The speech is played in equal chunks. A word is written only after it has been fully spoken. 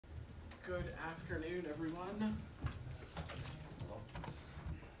Good afternoon, everyone.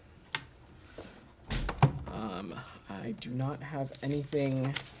 I do not have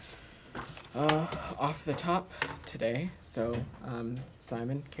anything off the top today, so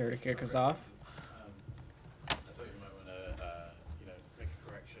Simon, care to kick us off? I thought you might want to, make a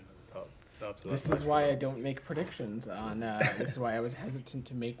correction at the top. After This that is why I don't make predictions on. This is why I was hesitant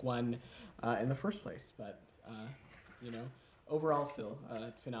to make one in the first place. But overall, still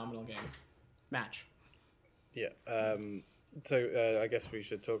a phenomenal game match. Yeah. I guess we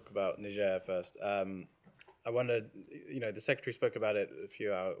should talk about Niger first. I wondered, the secretary spoke about it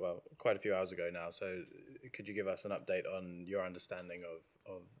quite a few hours ago now. So could you give us an update on your understanding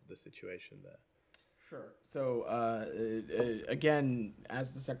of the situation there? Sure. So again,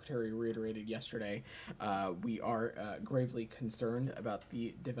 as the secretary reiterated yesterday, we are gravely concerned about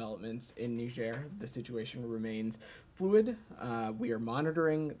the developments in Niger. The situation remains fluid. We are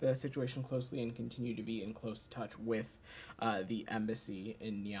monitoring the situation closely and continue to be in close touch with the embassy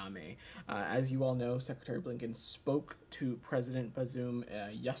in Niamey. As you all know, Secretary Blinken spoke to President Bazoum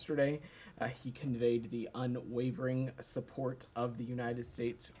yesterday. He conveyed the unwavering support of the United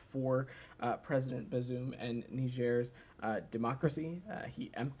States for President Bazoum and Niger's democracy. He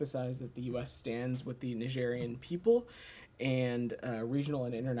emphasized that the U.S. stands with the Nigerian people and regional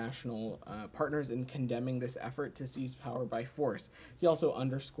and international partners in condemning this effort to seize power by force. He also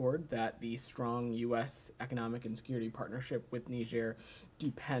underscored that the strong U.S. economic and security partnership with Niger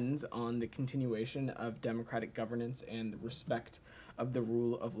depends on the continuation of democratic governance and the respect of the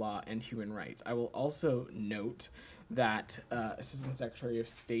rule of law and human rights. I will also note that Assistant Secretary of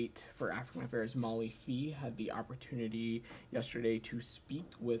State for African Affairs Molly Fee had the opportunity yesterday to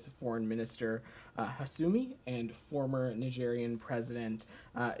speak with Foreign Minister Hassoumi and former Nigerian President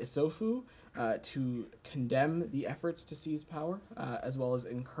Issoufou to condemn the efforts to seize power, as well as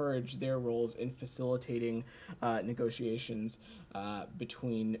encourage their roles in facilitating negotiations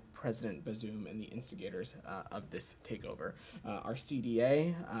between President Bazoum and the instigators of this takeover. Our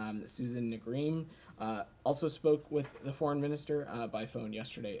CDA, Susan Negrim, also spoke with the foreign minister by phone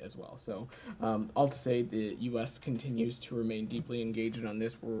yesterday as well. So all to say, the U.S. continues to remain deeply engaged on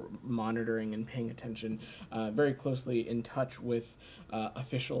this. We're monitoring and paying attention very closely, in touch with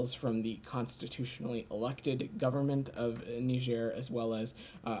officials from the constitutionally elected government of Niger, as well as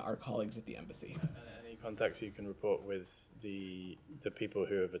our colleagues at the embassy. Any contacts you can report with the people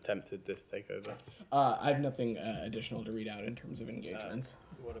who have attempted this takeover? I have nothing additional to read out in terms of engagements.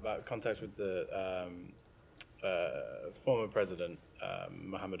 What about contacts with the former president,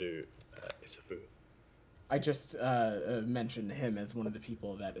 Mahamadou Issoufou? I just mentioned him as one of the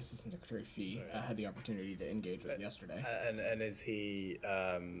people that Assistant Secretary Fee had the opportunity to engage with yesterday. And is he,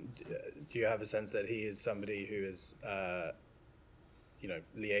 do you have a sense that he is somebody who is,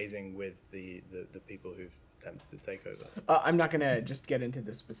 liaising with the people who've attempted to take over? I'm not going to just get into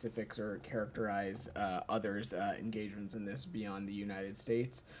the specifics or characterize others' engagements in this beyond the United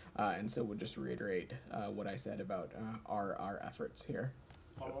States, and so we'll just reiterate what I said about our efforts here.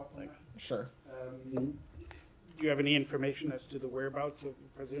 Thanks. Sure. Do you have any information as to the whereabouts of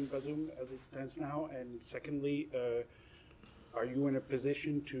President Bazoum as it stands now? And secondly, are you in a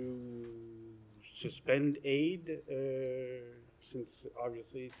position to suspend aid since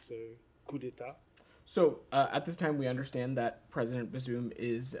obviously it's a coup d'etat? So at this time, we understand that President Bazoum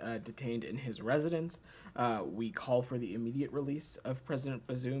is detained in his residence. We call for the immediate release of President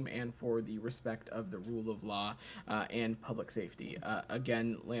Bazoum and for the respect of the rule of law and public safety.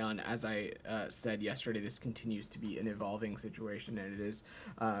 Again, Leon, as I said yesterday, this continues to be an evolving situation, and it is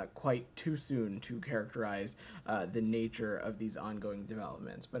quite too soon to characterize the nature of these ongoing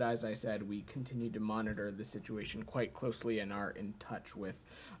developments. But as I said, we continue to monitor the situation quite closely and are in touch with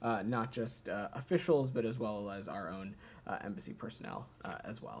not just officials, but as well as our own embassy personnel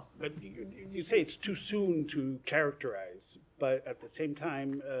as well. But you say it's too soon to characterize, but at the same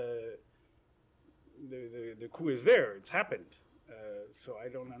time, the coup is there. It's happened. So I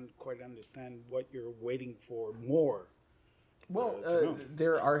don't quite understand what you're waiting for more. Well,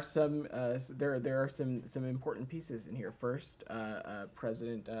 there are some some important pieces in here. First,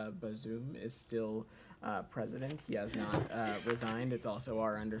 President Bazoum is still president. He has not resigned. It's also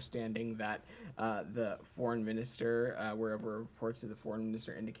our understanding that the foreign minister, wherever reports of the foreign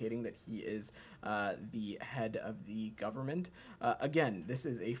minister indicating that he is the head of the government. Again, this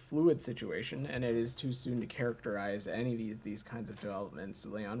is a fluid situation, and it is too soon to characterize any of these kinds of developments.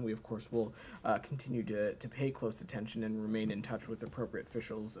 Leon, we of course will continue to pay close attention and remain in touch with appropriate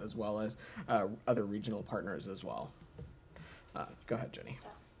officials as well as other regional partners as well. Go ahead, Jenny.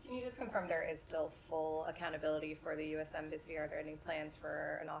 A few Can you just confirm there is still full accountability for the U.S. Embassy? Are there any plans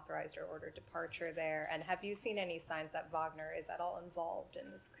for an authorized or ordered departure there? And have you seen any signs that Wagner is at all involved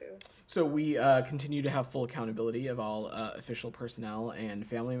in this coup? So we continue to have full accountability of all official personnel and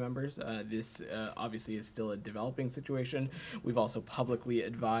family members. This obviously is still a developing situation. We've also publicly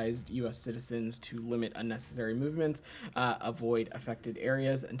advised U.S. citizens to limit unnecessary movements, avoid affected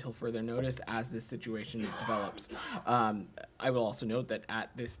areas until further notice as this situation develops. I will also note that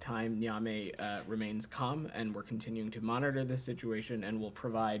at this time, Niamey remains calm, and we're continuing to monitor this situation and will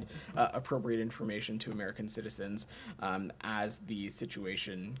provide appropriate information to American citizens as the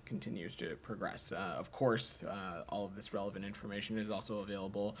situation continues to progress. Of course, all of this relevant information is also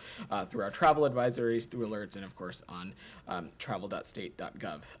available through our travel advisories, through alerts, and of course on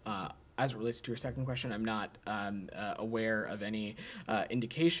travel.state.gov. As it relates to your second question, I'm not aware of any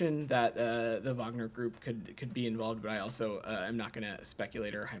indication that the Wagner Group could be involved, but I also am not going to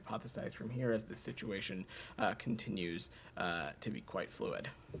speculate or hypothesize from here as the situation continues to be quite fluid.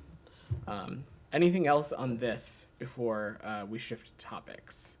 Anything else on this before we shift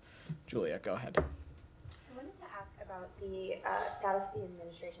topics? Julia, go ahead. I wanted to ask about the status of the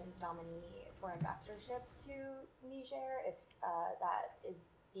administration's nominee for ambassadorship to Niger, if that is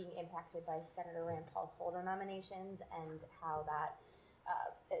being impacted by Senator Rand Paul's holder nominations, and how that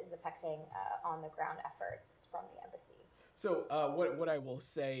is affecting on-the-ground efforts from the embassy. So what I will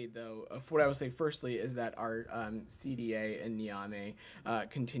say, though, what I will say firstly is that our CDA in Niamey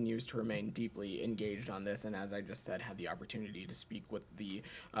continues to remain deeply engaged on this, and as I just said, had the opportunity to speak with the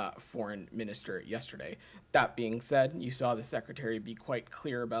foreign minister yesterday. That being said, you saw the secretary be quite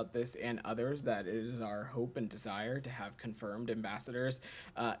clear about this and others that it is our hope and desire to have confirmed ambassadors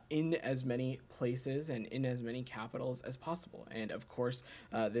in as many places and in as many capitals as possible. And of course,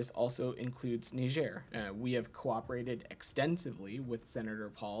 this also includes Niger. We have cooperated extensively with Senator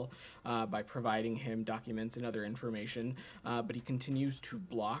Paul by providing him documents and other information, but he continues to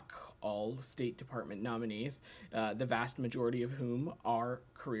block all State Department nominees, the vast majority of whom are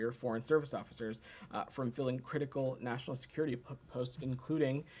career Foreign Service officers, from filling critical national security posts,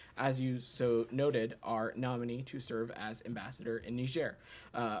 including, as you so noted, our nominee to serve as ambassador in Niger.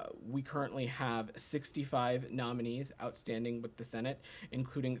 We currently have 65 nominees outstanding with the Senate,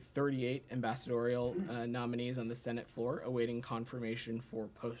 including 38 ambassadorial nominees on the Senate floor, awaiting confirmation for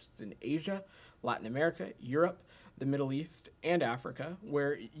posts in Asia, Latin America, Europe, the Middle East, and Africa,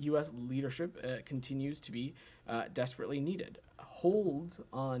 where U.S. leadership continues to be desperately needed. Holds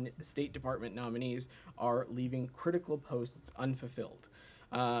on State Department nominees are leaving critical posts unfulfilled.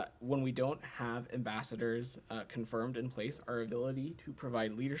 When we don't have ambassadors confirmed in place, our ability to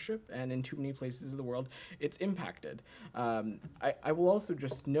provide leadership, and in too many places of the world, it's impacted. I will also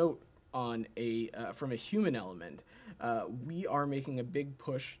just note on from a human element, we are making a big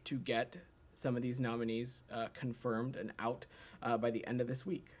push to get some of these nominees confirmed and out by the end of this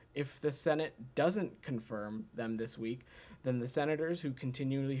week. If the Senate doesn't confirm them this week, then the senators who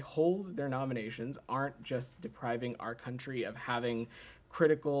continually hold their nominations aren't just depriving our country of having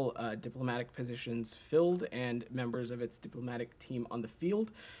critical diplomatic positions filled and members of its diplomatic team on the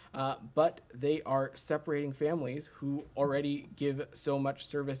field, but they are separating families who already give so much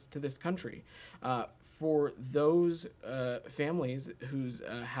service to this country. For those families who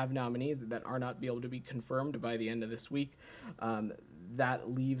have nominees that are not be able to be confirmed by the end of this week,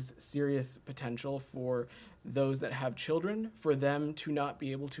 that leaves serious potential for those that have children, for them to not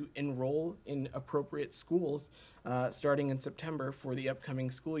be able to enroll in appropriate schools starting in September for the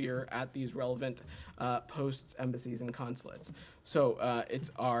upcoming school year at these relevant posts, embassies, and consulates. So it's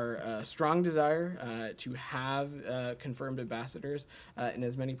our strong desire to have confirmed ambassadors in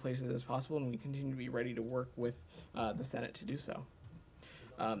as many places as possible, and we continue to be ready to work with the Senate to do so.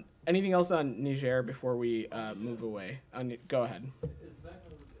 Anything else on Niger before we move away? Go ahead. Is Wagner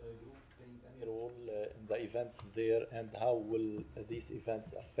Group playing any role in the events there, and how will these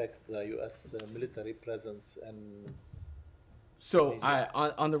events affect the U.S. military presence? And so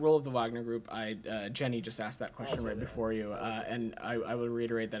on the role of the Wagner Group, Jenny just asked that question right before you, and I will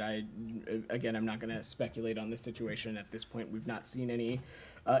reiterate that I'm not going to speculate on this situation at this point. We've not seen any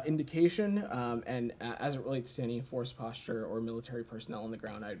indication, and as it relates to any force posture or military personnel on the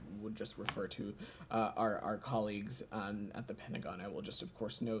ground, I would just refer to our colleagues at the Pentagon. I will just, of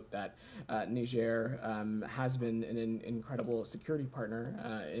course, note that Niger has been an incredible security partner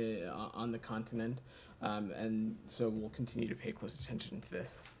on the continent, and so we'll continue to pay close attention to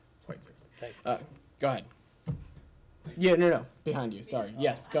this. Quite seriously. Thanks. Go ahead. Yeah, no, behind you. Sorry.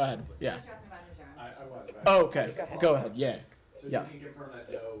 Yes, go ahead. Yeah. I was. Oh, okay. Go ahead. Yeah. So Yeah. you can confirm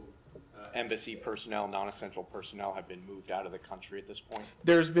that no embassy personnel, non-essential personnel have been moved out of the country at this point?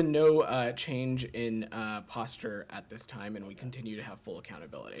 There's been no change in posture at this time, and we continue to have full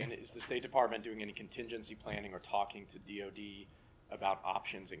accountability. And is the State Department doing any contingency planning or talking to DOD about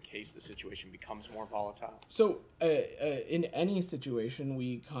options in case the situation becomes more volatile? So in any situation,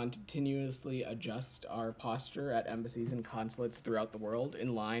 we continuously adjust our posture at embassies and consulates throughout the world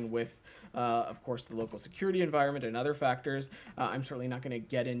in line with, of course, the local security environment and other factors. I'm certainly not going to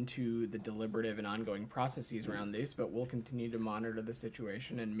get into the deliberative and ongoing processes around this, but we'll continue to monitor the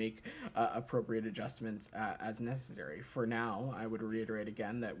situation and make appropriate adjustments as necessary. For now, I would reiterate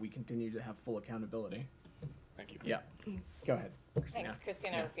again that we continue to have full accountability. Thank you. Yeah. Go ahead, Christina. Thanks,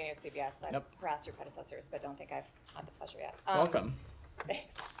 Christina Rufino, CBS. I've harassed your predecessors, but don't think I've had the pleasure yet. Welcome.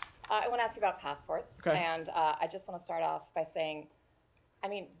 Thanks. I want to ask you about passports. Okay. And I just want to start off by saying, I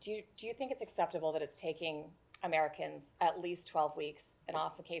mean, do you think it's acceptable that it's taking Americans at least 12 weeks, and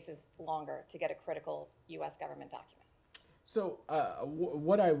often cases longer, to get a critical U.S. government document? So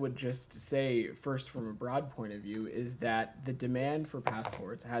what I would just say first from a broad point of view is that the demand for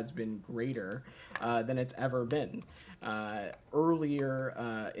passports has been greater than it's ever been.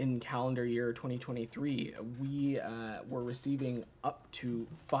 Earlier in calendar year 2023, we were receiving up to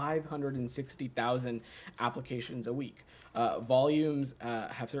 560,000 applications a week. Volumes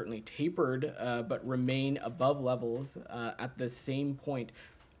have certainly tapered, but remain above levels at the same point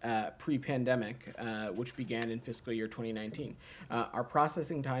pre-pandemic, which began in fiscal year 2019. Our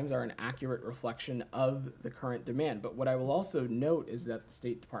processing times are an accurate reflection of the current demand. But what I will also note is that the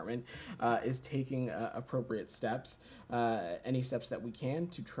State Department is taking appropriate steps, any steps that we can,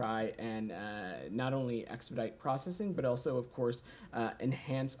 to try and not only expedite processing, but also, of course,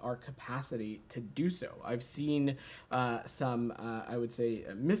 enhance our capacity to do so. I've seen some, I would say,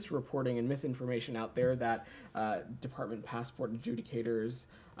 misreporting and misinformation out there that department passport adjudicators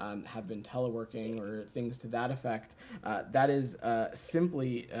have been teleworking or things to that effect. That is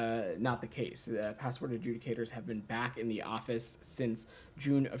simply not the case. The passport adjudicators have been back in the office since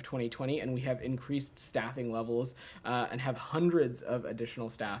June of 2020, and we have increased staffing levels and have hundreds of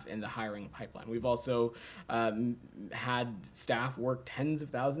additional staff in the hiring pipeline. We've also had staff work tens of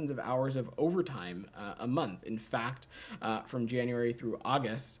thousands of hours of overtime a month. In fact, from January through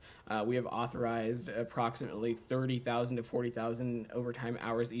August, we have authorized approximately 30,000 to 40,000 overtime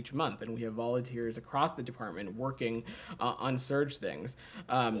hours each month, and we have volunteers across the department working on surge things.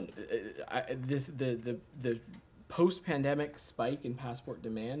 The post-pandemic spike in passport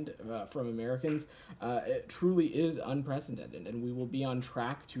demand from Americans it truly is unprecedented, and we will be on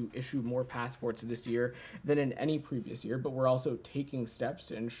track to issue more passports this year than in any previous year, but we're also taking steps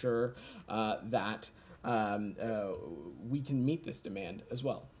to ensure that we can meet this demand as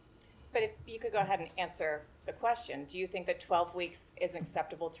well. But if you could go ahead and answer the question, do you think that 12 weeks is an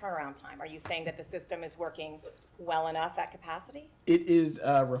acceptable turnaround time? Are you saying that the system is working well enough at capacity? It is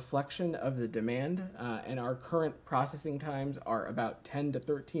a reflection of the demand, and our current processing times are about 10 to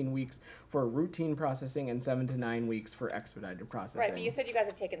 13 weeks for routine processing and 7 to 9 weeks for expedited processing. Right, but you said you guys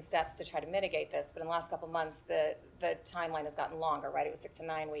have taken steps to try to mitigate this, but in the last couple of months, the timeline has gotten longer, right? It was 6 to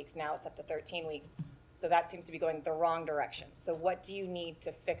 9 weeks, now it's up to 13 weeks. So that seems to be going the wrong direction. So what do you need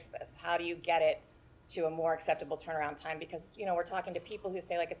to fix this? How do you get it to a more acceptable turnaround time? Because, you know, we're talking to people who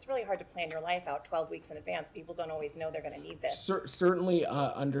say, like, it's really hard to plan your life out 12 weeks in advance. People don't always know they're going to need this. Certainly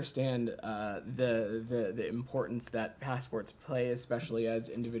understand the importance that passports play, especially as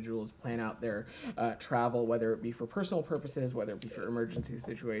individuals plan out their travel, whether it be for personal purposes, whether it be for emergency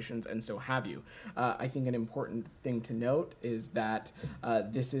situations, and so have you. I think an important thing to note is that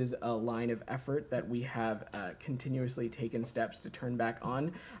this is a line of effort that we have continuously taken steps to turn back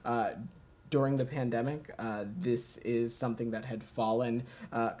on. During the pandemic, this is something that had fallen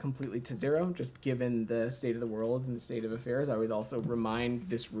completely to zero, just given the state of the world and the state of affairs. I would also remind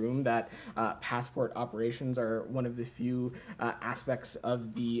this room that passport operations are one of the few aspects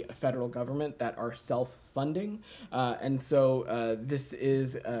of the federal government that are self-funding. And so this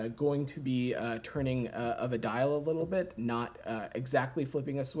is going to be turning of a dial a little bit, not exactly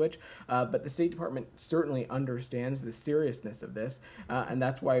flipping a switch, but the State Department certainly understands the seriousness of this, and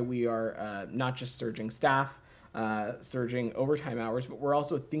that's why we are not just surging staff, surging overtime hours, but we're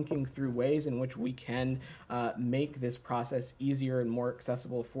also thinking through ways in which we can make this process easier and more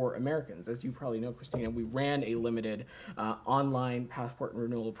accessible for Americans. As you probably know, Christina, we ran a limited online passport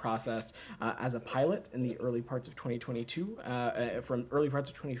renewal process as a pilot in the early parts of 2022, from early parts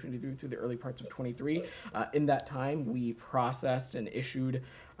of 2022 to the early parts of 23. In that time, we processed and issued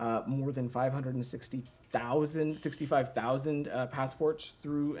more than 65,000 passports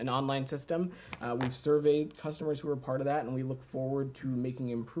through an online system. We've surveyed customers who are part of that, and we look forward to making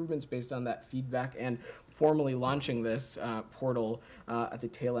improvements based on that feedback and formally launching this portal at the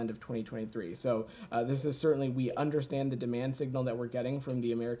tail end of 2023. So this is certainly, we understand the demand signal that we're getting from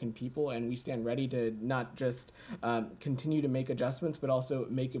the American people, and we stand ready to not just continue to make adjustments, but also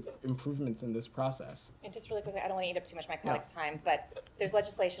make improvements in this process. And just really quickly, I don't want to eat up too much of my colleagues' time, but there's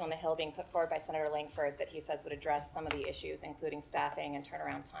legislation on the Hill being put forward by Senator Langford that he says would address some of the issues, including staffing and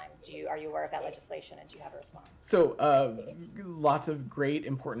turnaround time. Are you aware of that legislation, and do you have a response? So lots of great,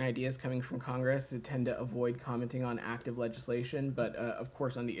 important ideas coming from Congress. We tend to avoid commenting on active legislation, but of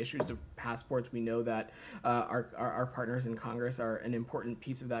course on the issues of passports, we know that our partners in Congress are an important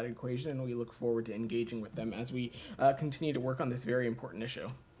piece of that equation, and we look forward to engaging with them as we continue to work on this very important issue.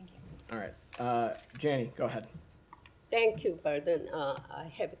 Thank you. All right, Janie, go ahead. Thank you, Vedant.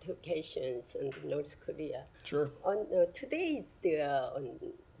 I have two questions on North Korea. Sure. On today is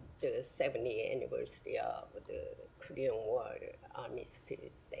the 70th anniversary of the Korean War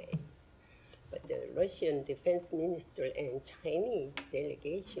Armistice days. But the Russian defense minister and Chinese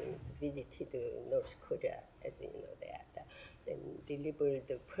delegations visited North Korea, as you know that, and delivered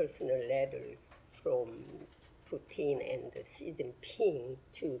the personal letters from Putin and Xi Jinping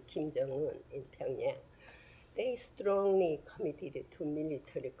to Kim Jong-un in Pyongyang. They strongly committed to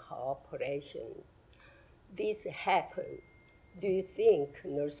military cooperation. This happened. Do you think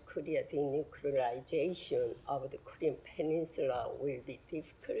North Korea denuclearization of the Korean Peninsula will be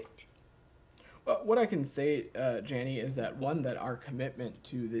difficult? Well, what I can say, Janie, is that one, that our commitment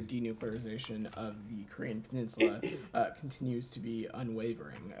to the denuclearization of the Korean Peninsula continues to be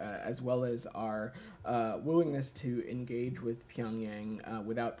unwavering, as well as our willingness to engage with Pyongyang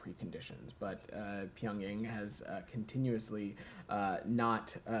without preconditions. But Pyongyang has continuously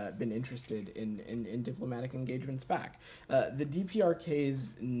not been interested in diplomatic engagements back. The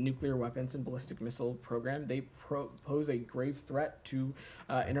DPRK's nuclear weapons and ballistic missile program, they pose a grave threat to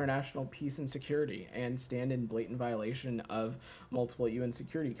international peace and security, and stand in blatant violation of multiple UN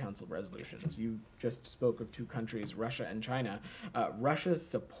Security Council resolutions. You just spoke of two countries, Russia and China. Russia's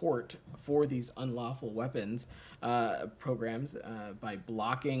support for these unlawful weapons programs by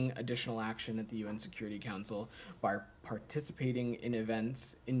blocking additional action at the UN Security Council, by participating in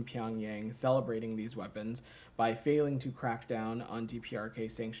events in Pyongyang celebrating these weapons, by failing to crack down on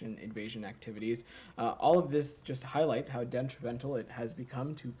DPRK sanctioned invasion activities. All of this just highlights how detrimental it has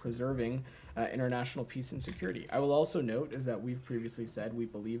become to preserving international peace and security. I will also note is that we've previously said we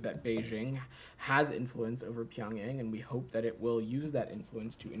believe that Beijing has influence over Pyongyang, and we hope that it will use that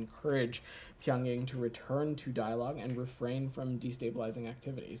influence to encourage Pyongyang to return to dialogue and refrain from destabilizing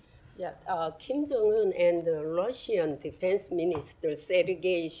activities. Yeah, Kim Jong-un and the Russian Defense Minister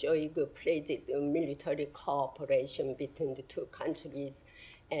Sergei Shoigu praised the military cooperation between the two countries,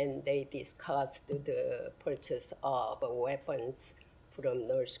 and they discussed the purchase of weapons from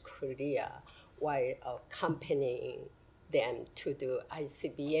North Korea while accompanying them to the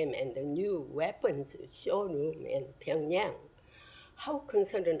ICBM and the new weapons showroom in Pyongyang. How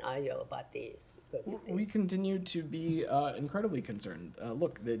concerned are you about this? We continue to be incredibly concerned.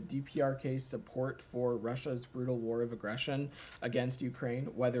 Look, the DPRK's support for Russia's brutal war of aggression against Ukraine,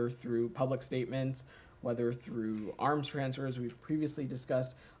 whether through public statements, whether through arms transfers we've previously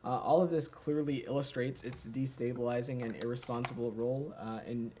discussed, all of this clearly illustrates its destabilizing and irresponsible role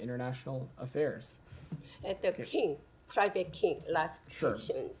in international affairs. At the private king, last Sure.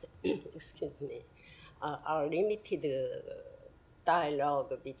 questions, excuse me, are limited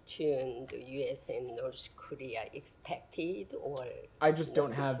dialogue between the U.S. and North Korea expected, or? I just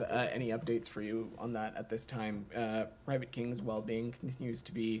don't have any updates for you on that at this time. Private King's well-being continues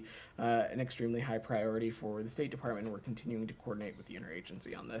to be an extremely high priority for the State Department, and we're continuing to coordinate with the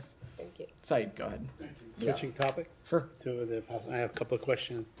interagency on this. Thank you. Said, go ahead. Switching topics Sure. to the I have a couple of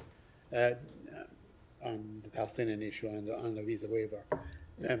questions on the Palestinian issue and on the visa waiver.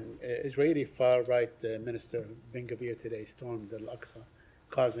 Israeli far-right Minister Ben-Gvir today stormed Al-Aqsa,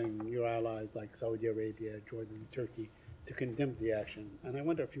 causing your allies like Saudi Arabia, Jordan, and Turkey to condemn the action. And I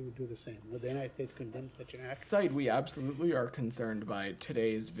wonder if you would do the same. Would the United States condemn such an act? Said, we absolutely are concerned by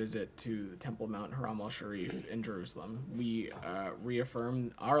today's visit to the Temple Mount Haram al-Sharif in Jerusalem. We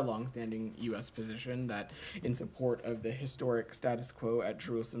reaffirm our longstanding U.S. position that in support of the historic status quo at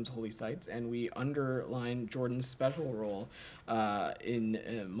Jerusalem's holy sites, and we underline Jordan's special role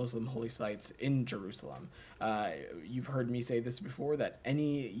in Muslim holy sites in Jerusalem. You've heard me say this before, that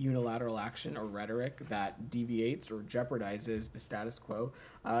any unilateral action or rhetoric that deviates or jeopardizes the status quo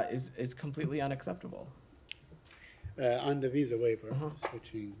is completely unacceptable. On the visa waiver,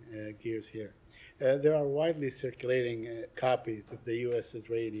 switching gears here. There are widely circulating copies of the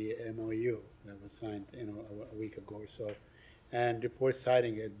U.S.-Israeli MOU that was signed, a week ago or so, and reports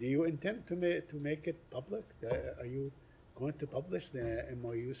citing it. Do you intend to make it public? Are you going to publish the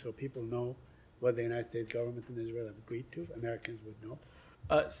MOU so people know what the United States government and Israel have agreed to? Americans would know.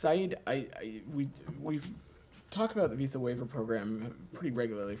 Saeed, we've talked about the visa waiver program pretty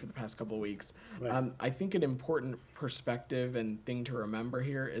regularly for the past couple of weeks. Right. I think an important perspective and thing to remember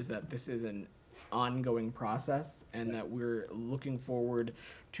here is that this is an ongoing process, and that we're looking forward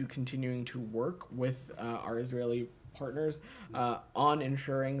to continuing to work with our Israeli partners on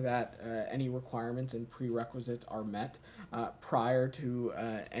ensuring that any requirements and prerequisites are met prior to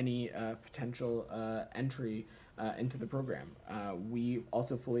any potential entry into the program. We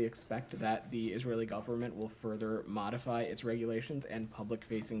also fully expect that the Israeli government will further modify its regulations and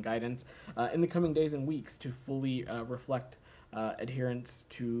public-facing guidance in the coming days and weeks to fully reflect adherence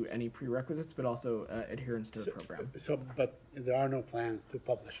to any prerequisites, but also adherence to the program. But there are no plans to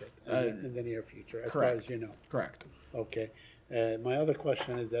publish it in the near future, as correct. far as you know. Correct. Okay. My other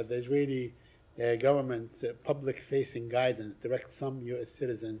question is that the Israeli government's public-facing guidance directs some U.S.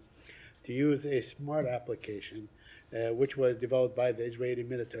 citizens to use a smart application, which was developed by the Israeli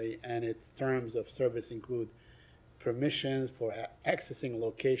military, and its terms of service include permissions for accessing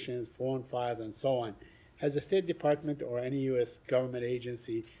locations, phone files, and so on. Has the State Department or any U.S. government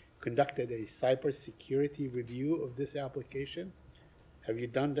agency conducted a cybersecurity review of this application? Have you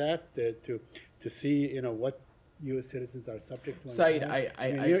done that to see, what U.S. citizens are subject to? Saeed,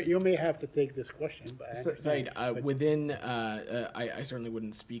 you may have to take this question, but Saeed, I certainly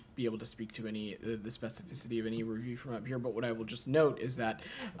wouldn't be able to speak to any the specificity of any review from up here. But what I will just note is that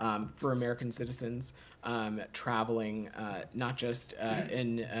for American citizens traveling not just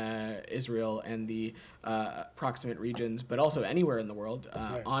in Israel and the proximate regions, but also anywhere in the world,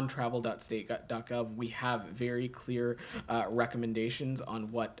 on travel.state.gov, we have very clear recommendations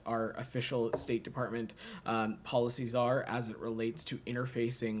on what our official State Department policies are as it relates to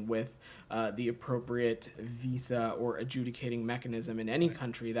interfacing with the appropriate visa or adjudicating mechanism in any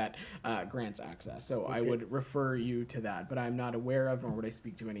country that grants access. So I would refer you to that, but I'm not aware of, nor would I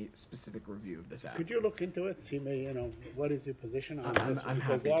speak to any specific review of this app. Could you look into it? See, what is your position on this? I'm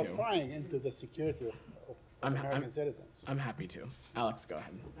happy we to. are prying into the security of American citizens. I'm happy to. Alex, go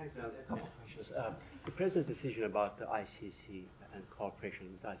ahead. Thanks, a couple of questions. The president's decision about the ICC and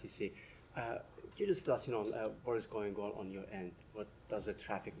cooperation with ICC. Can you just tell us, what is going on your end? What does the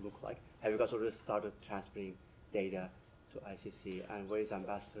traffic look like? Have you guys already started transferring data to ICC? And where is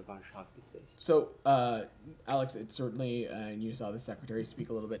Ambassador Van Schaak these days? So, Alex, it certainly, and you saw the Secretary speak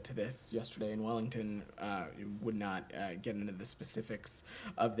a little bit to this yesterday in Wellington, would not get into the specifics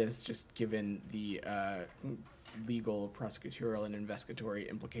of this, just given the legal, prosecutorial, and investigatory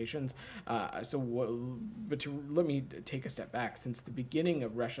implications. But let me take a step back. Since the beginning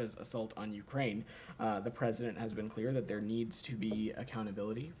of Russia's assault on Ukraine, the president has been clear that there needs to be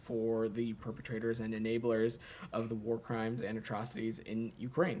accountability for the perpetrators and enablers of the war crimes and atrocities in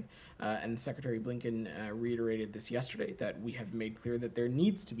Ukraine. And Secretary Blinken reiterated this yesterday, that we have made clear that there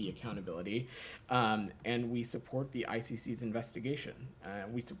needs to be accountability, and we support the ICC's investigation.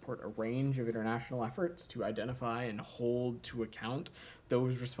 We support a range of international efforts to identify and hold to account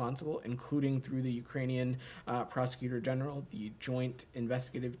those responsible, including through the Ukrainian Prosecutor General, the Joint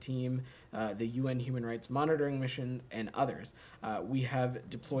Investigative Team, the UN Human Rights Monitoring Mission, and others. We have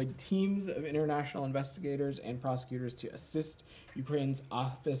deployed teams of international investigators and prosecutors to assist Ukraine's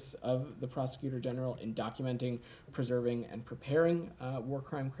Office of the Prosecutor General in documenting, preserving, and preparing war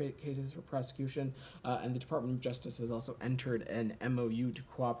crime cases for prosecution. And the Department of Justice has also entered an MOU to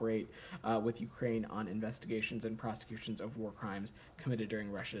cooperate with Ukraine on investigations and prosecutions of war crimes committed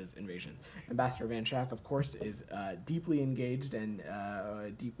during Russia's invasion. Ambassador Van Schaak, of course, is deeply engaged and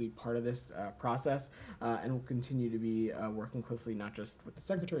deeply part of this process, and will continue to be working closely not just with the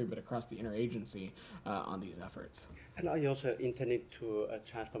Secretary, but across the interagency on these efforts. And are you also intending to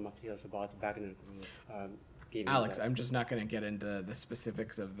transfer materials about the Wagner Group? Alex, I'm just not going to get into the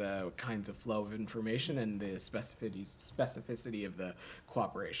specifics of the kinds of flow of information and the specificity of the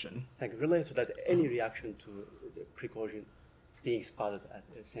cooperation. Thank you. Related to that, any reaction to the precaution being spotted at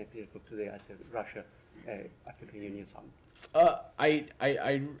St. Petersburg today at the Russia-African Union Summit?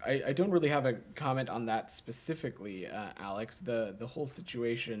 I don't really have a comment on that specifically, Alex. The whole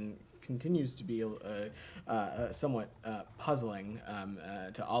situation continues to be somewhat puzzling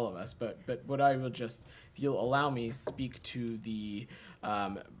to all of us. But what I will just if you'll allow me, speak to the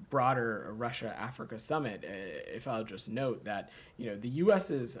broader Russia-Africa summit, if I'll just note that, the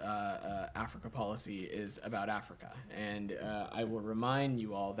U.S.'s Africa policy is about Africa. And I will remind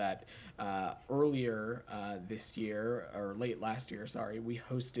you all that earlier this year, or late last year, sorry, we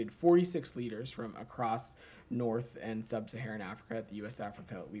hosted 46 leaders from across North and Sub-Saharan Africa at the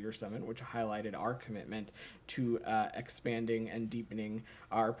U.S.-Africa Leader Summit, which highlighted our commitment to expanding and deepening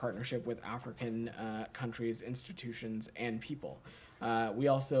our partnership with African countries, institutions, and people. We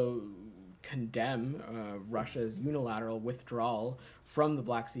also condemn Russia's unilateral withdrawal from the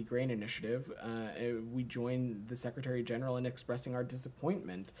Black Sea Grain Initiative. We join the Secretary General in expressing our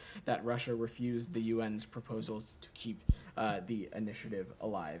disappointment that Russia refused the UN's proposals to keep the initiative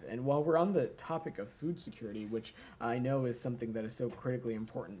alive. And while we're on the topic of food security, which I know is something that is so critically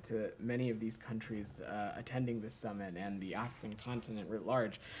important to many of these countries attending this summit and the African continent writ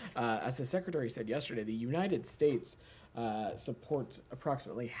large, as the Secretary said yesterday, the United States supports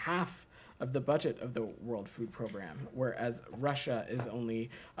approximately half of the budget of the World Food Program, whereas Russia is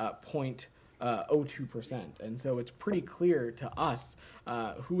only 0.02%. And so it's pretty clear to us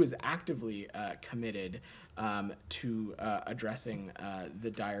who is actively committed to addressing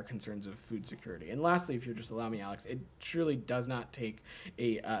the dire concerns of food security. And lastly, if you'll just allow me, Alex, it surely does not take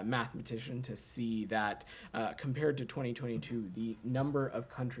a mathematician to see that compared to 2022, the number of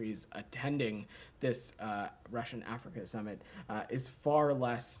countries attending this Russian Africa Summit is far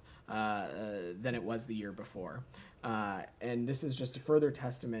less than it was the year before. And this is just a further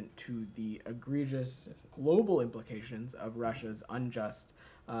testament to the egregious global implications of Russia's unjust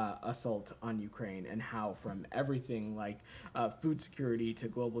assault on Ukraine, and how from everything like food security to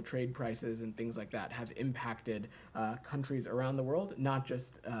global trade prices and things like that have impacted countries around the world, not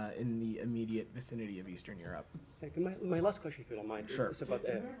just in the immediate vicinity of Eastern Europe. Thank you. My last question, if you don't mind, Sure. is about...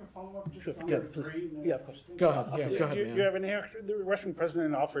 Can I have a follow-up just Sure, on yeah, the please. grain? Yeah, of course. Go ahead. Yeah, go ahead, You man. have any, the Russian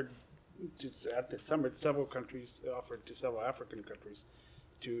president offered at the summit, several countries offered to several African countries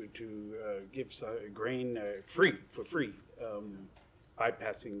to give grain for free,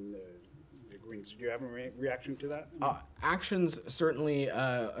 bypassing the Greens. Do you have a reaction to that? Actions certainly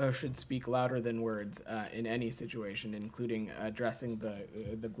should speak louder than words in any situation, including addressing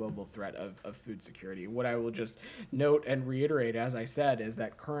the global threat of food security. What I will just note and reiterate, as I said, is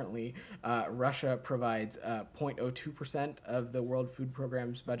that currently Russia provides 0.02% of the World Food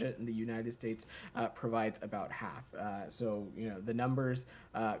Program's budget, and the United States provides about half. So, the numbers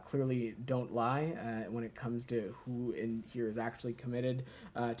clearly don't lie when it comes to who in here is actually committed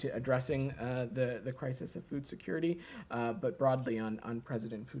to addressing the crisis of food security. But broadly on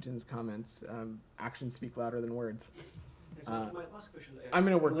President Putin's comments, actions speak louder than words. My last question. I'm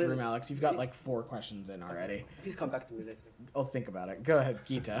going to work through them, Alex. You've got like 4 questions in already. Please come back to me later. I'll think about it. Go ahead,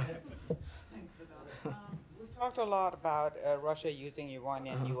 Gita. Thanks, Vedant. We've talked a lot about Russia using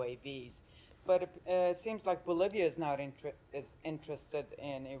Iranian UAVs, but it seems like Bolivia is not interested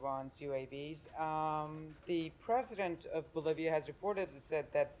in Iran's UAVs. The president of Bolivia has reportedly said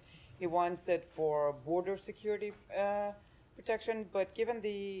that he wants it for border security protection, but given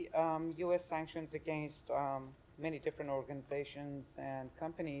the U.S. sanctions against many different organizations and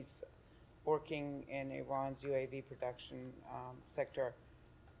companies working in Iran's UAV production sector,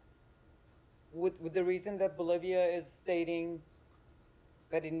 would the reason that Bolivia is stating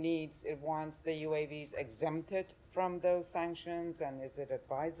that it wants the UAVs exempted from those sanctions, and is it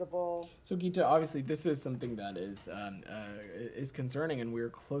advisable? So Gita, obviously this is something that is concerning, and we're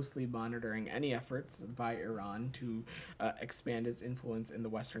closely monitoring any efforts by Iran to expand its influence in the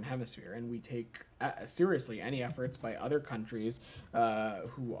Western Hemisphere, and we take seriously any efforts by other countries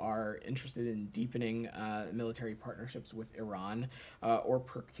who are interested in deepening military partnerships with Iran or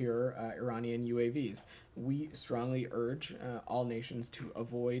procure Iranian UAVs. We strongly urge all nations to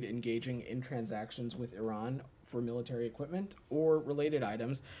avoid engaging in transactions with Iran for military equipment or related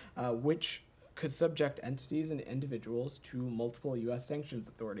items, which could subject entities and individuals to multiple U.S. sanctions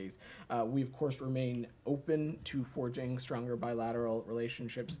authorities. We, of course, remain open to forging stronger bilateral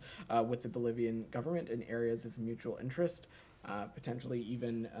relationships with the Bolivian government in areas of mutual interest, potentially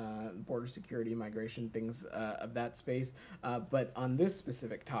even border security, migration, things of that space. But on this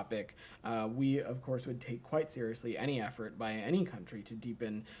specific topic, we, of course, would take quite seriously any effort by any country to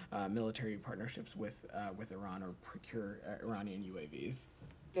deepen military partnerships with Iran or procure Iranian UAVs.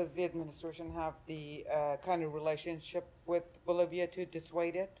 Does the administration have the kind of relationship with Bolivia to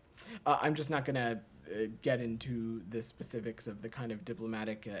dissuade it? I'm just not going to get into the specifics of the kind of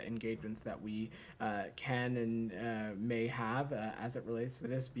diplomatic engagements that we can and may have as it relates to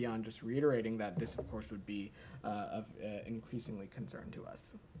this, beyond just reiterating that this, of course, would be of increasingly concern to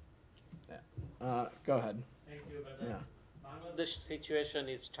us. Yeah. Go ahead. Thank you, Vedant. Yeah. Bangladesh situation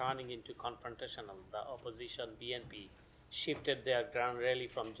is turning into confrontational. The opposition BNP shifted their grand rally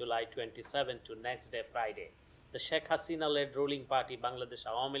from July 27 to next day Friday. The Sheikh Hasina-led ruling party Bangladesh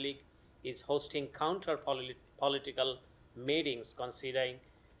Awami League is hosting counter-political meetings, considering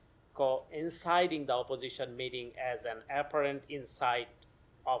coinciding the opposition meeting as an apparent incite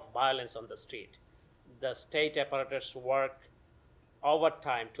of violence on the street. The state apparatus work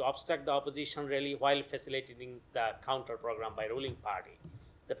overtime to obstruct the opposition rally while facilitating the counter program by ruling party.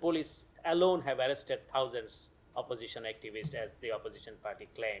 The police alone have arrested thousands of opposition activists, as the opposition party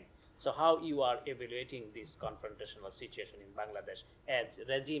claimed. So how you are evaluating this confrontational situation in Bangladesh as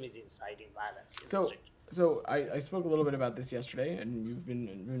regime is inciting violence in the street? So I spoke a little bit about this yesterday, and you've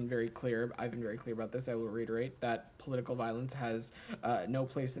been very clear. I've been very clear about this. I will reiterate that political violence has no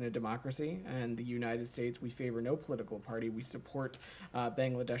place in a democracy, and the United States, we favor no political party. We support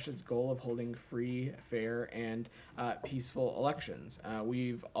Bangladesh's goal of holding free, fair, and peaceful elections.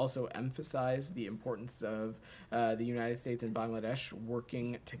 We've also emphasized the importance of the United States and Bangladesh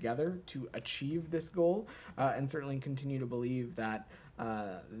working together to achieve this goal, and certainly continue to believe that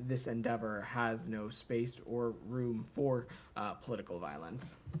this endeavor has no space or room for political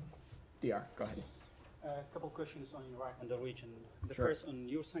violence. DR, go ahead. A couple questions on Iraq and the region. The Sure. first on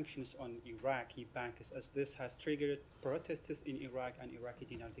your sanctions on Iraqi banks, as this has triggered protests in Iraq and Iraqi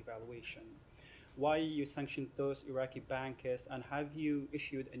dinar devaluation. Why you sanctioned those Iraqi bankers, and have you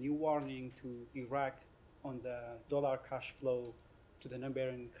issued a new warning to Iraq on the dollar cash flow to the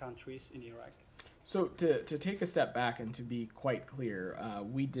neighboring countries in Iraq? So to take a step back and to be quite clear,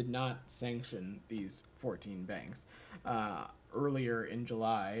 we did not sanction these 14 banks. Earlier in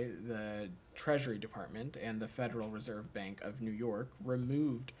July, the Treasury Department and the Federal Reserve Bank of New York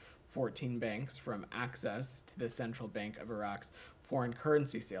removed 14 banks from access to the Central Bank of Iraq's foreign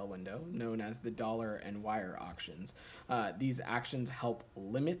currency sale window, known as the dollar and wire auctions. These actions help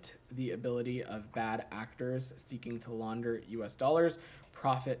limit the ability of bad actors seeking to launder U.S. dollars,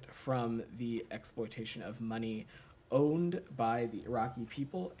 profit from the exploitation of money owned by the Iraqi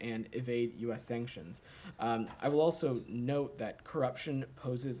people, and evade U.S. sanctions. I will also note that corruption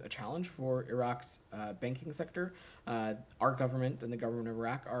poses a challenge for Iraq's banking sector. Our government and the government of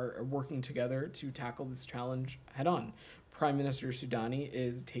Iraq are working together to tackle this challenge head on. Prime Minister Soudani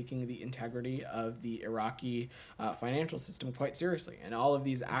is taking the integrity of the Iraqi financial system quite seriously, and all of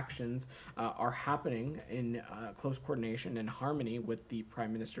these actions are happening in close coordination and harmony with the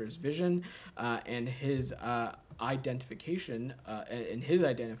Prime Minister's vision and his identification and his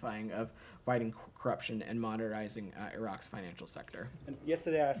identifying of fighting corruption and modernizing Iraq's financial sector. And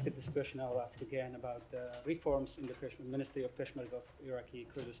yesterday I asked this question, I'll ask again about the reforms in the Ministry of Peshmerga of Iraqi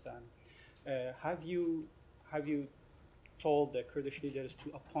Kurdistan. Have you told the Kurdish leaders to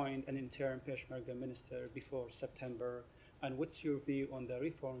appoint an interim Peshmerga minister before September? And what's your view on the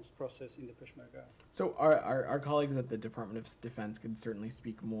reforms process in the Peshmerga? So our colleagues at the Department of Defense could certainly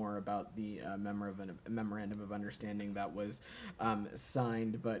speak more about the memorandum of understanding that was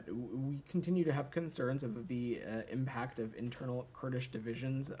signed, but we continue to have concerns of the impact of internal Kurdish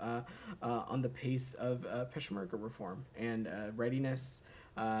divisions on the pace of Peshmerga reform and readiness,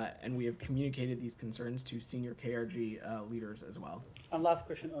 and we have communicated these concerns to senior KRG leaders as well. And last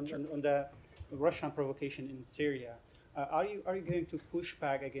question on the Russian provocation in Syria. Are you going to push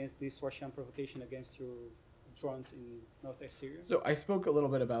back against this Russian provocation against your drones in northeast Syria? So I spoke a little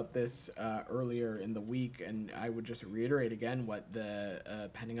bit about this earlier in the week, and I would just reiterate again what the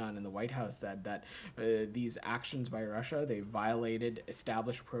Pentagon and the White House said, that these actions by Russia, they violated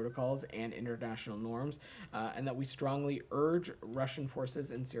established protocols and international norms, and that we strongly urge Russian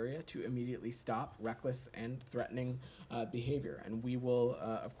forces in Syria to immediately stop reckless and threatening behavior. And we will,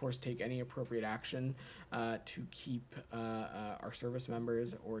 of course, take any appropriate action to keep our service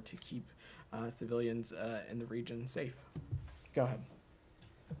members or to keep civilians in the region safe. Go ahead.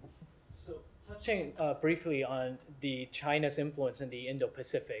 So touching briefly on the China's influence in the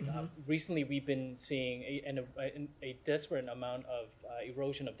Indo-Pacific, recently we've been seeing a desperate amount of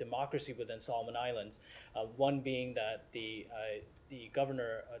erosion of democracy within Solomon Islands. One being that the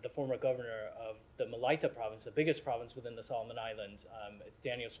governor, the former governor of the Malaita province, the biggest province within the Solomon Islands,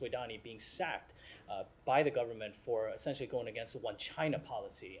 Daniel Swidani, being sacked by the government for essentially going against the One China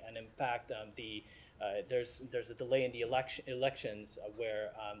policy. And in fact, there's a delay in the elections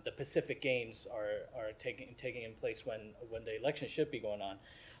where the Pacific Games are taking in place when the election should be going on.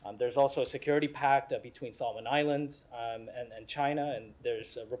 There's also a security pact between Solomon Islands and China, and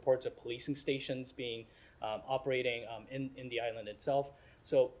there's reports of policing stations being operating in the island itself.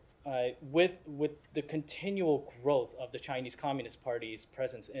 So with the continual growth of the Chinese Communist Party's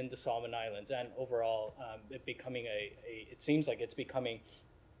presence in the Solomon Islands and overall it becoming it seems like it's becoming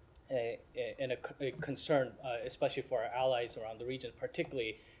a concern, especially for our allies around the region,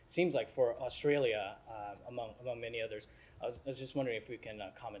 particularly seems like for Australia, among many others. I was just wondering if we can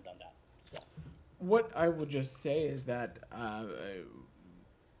comment on that. What I will just say is that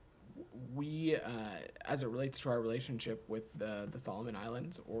we, as it relates to our relationship with the Solomon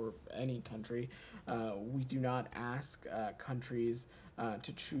Islands or any country, we do not ask countries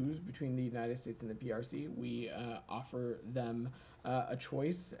to choose between the United States and the PRC. We offer them a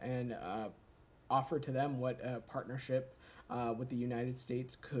choice and offer to them what partnership with the United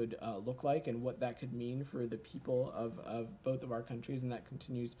States could look like and what that could mean for the people of both of our countries, and that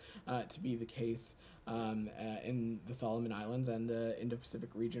continues to be the case in the Solomon Islands and the Indo-Pacific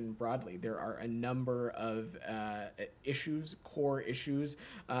region broadly. There are a number of issues, core issues,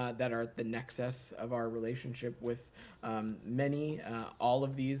 that are at the nexus of our relationship with all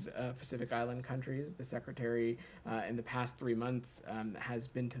of these Pacific Island countries. The Secretary in the past 3 months has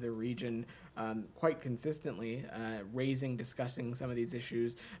been to the region quite consistently, discussing some of these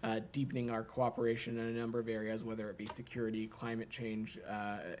issues, deepening our cooperation in a number of areas, whether it be security, climate change,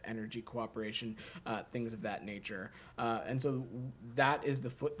 energy cooperation, things of that nature. And so that is the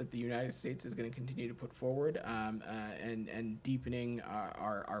foot that the United States is going to continue to put forward, and deepening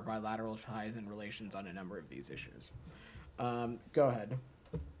our bilateral ties and relations on a number of these issues. Go ahead.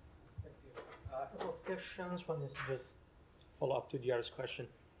 Thank you. A couple of questions. One is just follow up to the other question.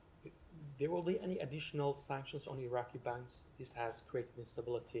 There will be any additional sanctions on Iraqi banks? This has created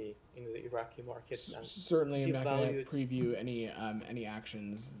instability in the Iraqi market. And certainly, I'm not going to preview any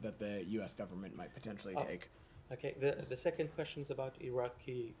actions that the U.S. government might potentially take. Okay. The second question is about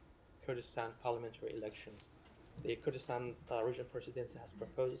Iraqi Kurdistan parliamentary elections. The Kurdistan regional presidency has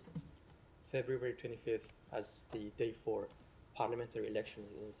proposed February 25th as the day for parliamentary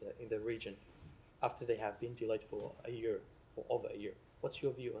elections in the region, after they have been delayed for over a year. What's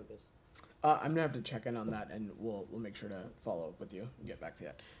your view on this? I'm gonna have to check in on that, and we'll make sure to follow up with you and get back to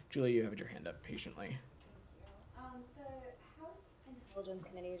that. Julie, you have your hand up patiently. Thank you. The House Intelligence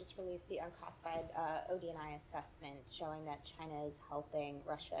Committee just released the unclassified ODNI assessment showing that China is helping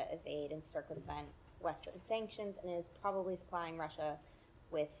Russia evade and circumvent Western sanctions and is probably supplying Russia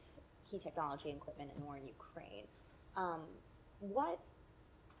with key technology and equipment in the war in Ukraine. What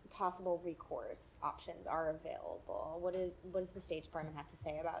possible recourse options are available? What does the State Department have to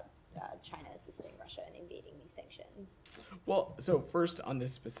say about China assisting Russia in evading these sanctions? Well, so first on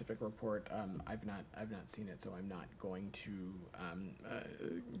this specific report, I've not seen it, so I'm not going to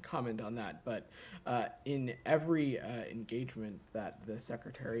comment on that. But in every engagement that the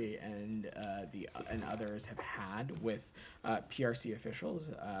Secretary and others have had with PRC officials,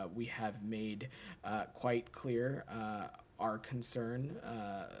 we have made quite clear our concern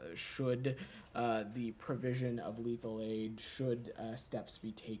should the provision of lethal aid, should steps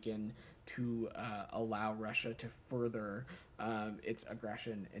be taken to allow Russia to further its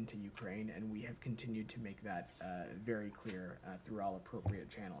aggression into Ukraine, and we have continued to make that very clear through all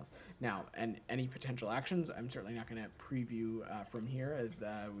appropriate channels. Now, and any potential actions, I'm certainly not going to preview from here, as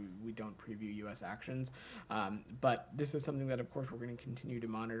we don't preview U.S. actions, but this is something that, of course, we're going to continue to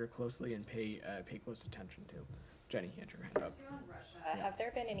monitor closely and pay close attention to. Jenny, you had your hand up. Have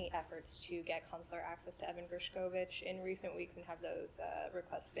there been any efforts to get consular access to Evan Gershkovich in recent weeks, and have those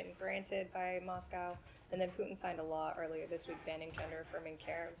requests been granted by Moscow? And then Putin signed a law earlier this week banning gender-affirming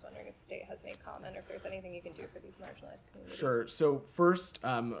care. I was wondering if the state has any comment, or if there's anything you can do for these marginalized communities. Sure. So first,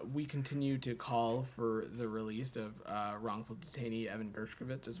 we continue to call for the release of wrongful detainee Evan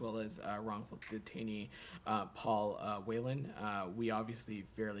Gershkovich, as well as wrongful detainee Paul Whelan. We obviously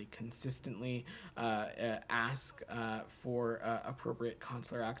fairly consistently ask for appropriate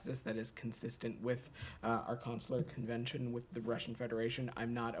consular access that is consistent with our consular convention with the Russian Federation.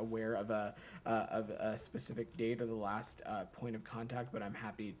 I'm not aware of a specific date or the last point of contact, but I'm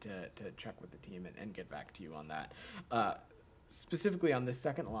happy to check with the team and get back to you on that. Specifically on this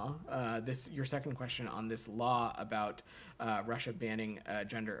second law, your second question on this law about Russia banning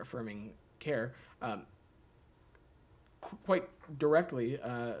gender-affirming care, quite directly,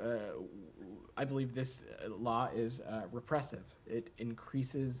 I believe this law is repressive. It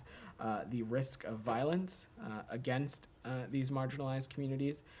increases the risk of violence against these marginalized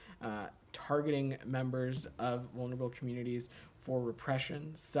communities, targeting members of vulnerable communities for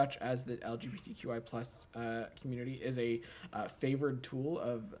repression, such as the LGBTQI plus community, is a favored tool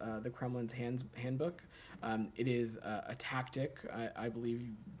of the Kremlin's handbook. It is a tactic, I believe,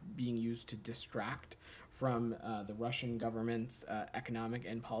 being used to distract from the Russian government's economic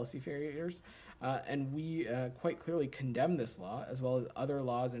and policy failures. And we quite clearly condemn this law, as well as other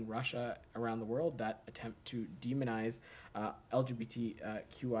laws in Russia around the world that attempt to demonize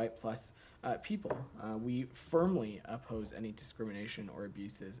LGBTQI plus people. We firmly oppose any discrimination or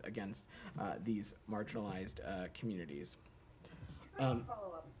abuses against these marginalized communities.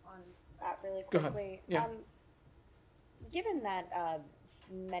 Follow up on that really Go ahead. quickly. Yeah. Given that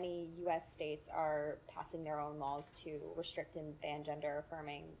many U.S. states are passing their own laws to restrict and ban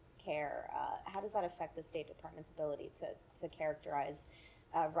gender-affirming care, how does that affect the State Department's ability to characterize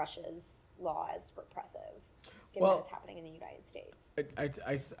Russia's law as repressive, given that it's happening in the United States?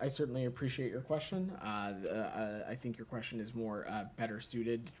 I certainly appreciate your question. I think your question is more better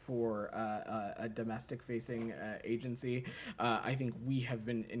suited for a domestic-facing agency. I think we have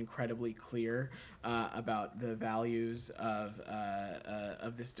been incredibly clear about the values of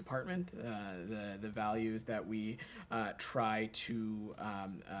this department, the values that we try to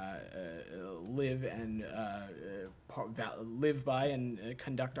live and live by and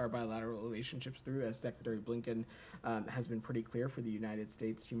conduct our bilateral relationships through. As Secretary Blinken has been pretty clear, for the United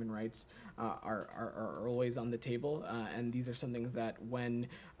States, human rights are always on the table, and these are some things that when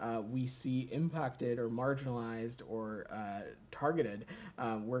we see impacted or marginalized or targeted,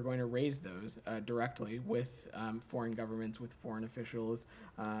 we're going to raise those directly with foreign governments, with foreign officials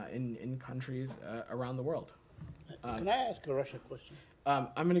in countries around the world. Can I ask a Russia question?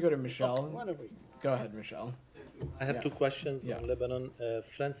 I'm going to go to Michelle. Okay, go ahead, Michelle. I have Yeah. two questions Yeah. on Lebanon.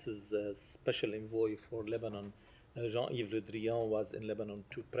 France's special envoy for Lebanon, Jean-Yves Le Drian, was in Lebanon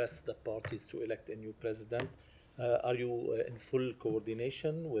to press the parties to elect a new president. Are you in full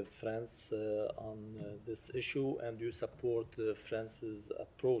coordination with France on this issue, and do you support France's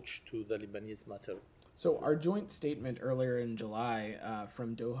approach to the Lebanese matter? So our joint statement earlier in July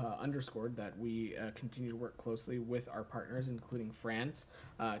from Doha underscored that we continue to work closely with our partners, including France,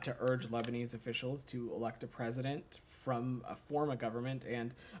 to urge Lebanese officials to elect a president, form a government,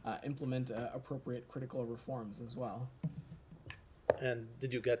 and implement appropriate critical reforms as well. And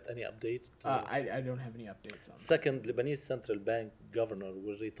did you get any update? I don't have any updates on that. Second, Lebanese central bank governor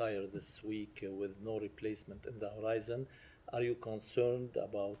will retire this week with no replacement in the horizon. Are you concerned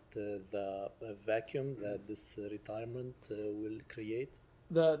about the vacuum that this retirement will create?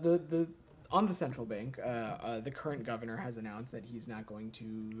 On the central bank, the current governor has announced that he's not going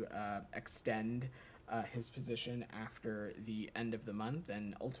to extend his position after the end of the month,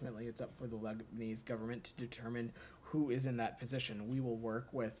 and ultimately it's up for the Lebanese government to determine who is in that position. We will work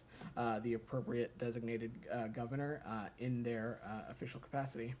with the appropriate designated governor in their official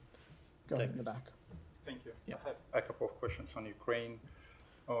capacity. Go ahead in the back. Thank you. Yeah. I have a couple of questions on Ukraine.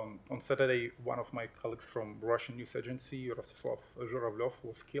 On Saturday, one of my colleagues from Russian news agency, Rostislav Zhuravlev,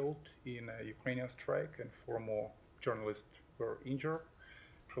 was killed in a Ukrainian strike, and 4 more journalists were injured.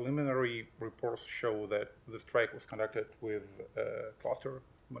 Preliminary reports show that the strike was conducted with cluster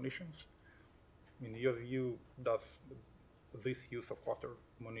munitions. In your view, does this use of cluster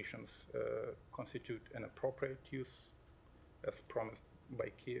munitions constitute an appropriate use, as promised by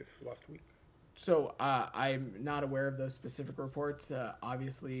Kiev last week? So I'm not aware of those specific reports.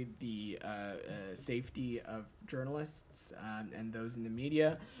 Obviously, the safety of journalists and those in the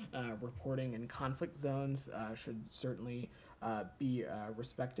media reporting in conflict zones should certainly be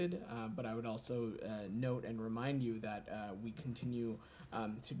respected. But I would also note and remind you that we continue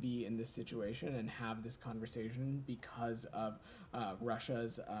to be in this situation and have this conversation because of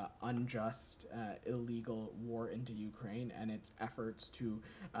Russia's unjust, illegal war into Ukraine and its efforts to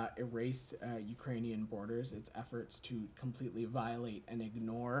erase Ukrainian borders, its efforts to completely violate and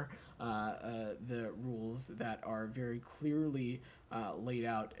ignore the rules that are very clearly laid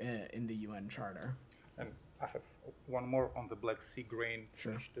out in the UN Charter. And I have one more on the Black Sea grain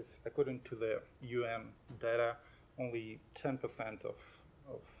initiative. According to the UN data, only 10%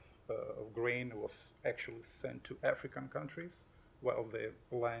 of grain was actually sent to African countries, while the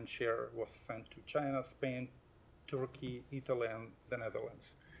lion's share was sent to China, Spain, Turkey, Italy, and the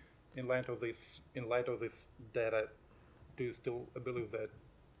Netherlands. In light of this data, do you still believe that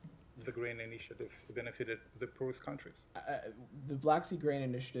the grain initiative benefited the poorest countries? The Black Sea Grain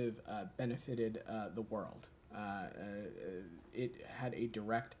Initiative benefited the world. It had a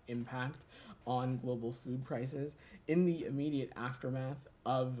direct impact on global food prices. In the immediate aftermath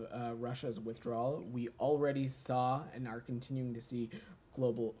of Russia's withdrawal, we already saw and are continuing to see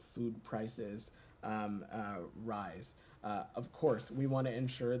global food prices rise. Of course, we want to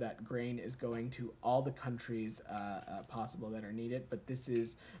ensure that grain is going to all the countries possible that are needed, but this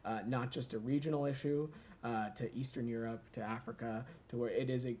is not just a regional issue to Eastern Europe, to Africa, to where it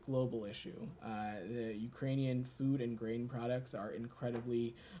is a global issue. The Ukrainian food and grain products are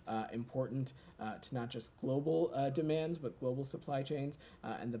incredibly important to not just global demands, but global supply chains,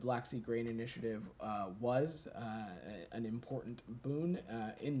 and the Black Sea Grain Initiative was an important boon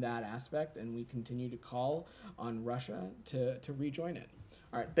in that aspect, and we continue to call on Russia to rejoin it.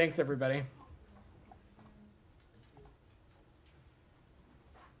 All right, thanks everybody.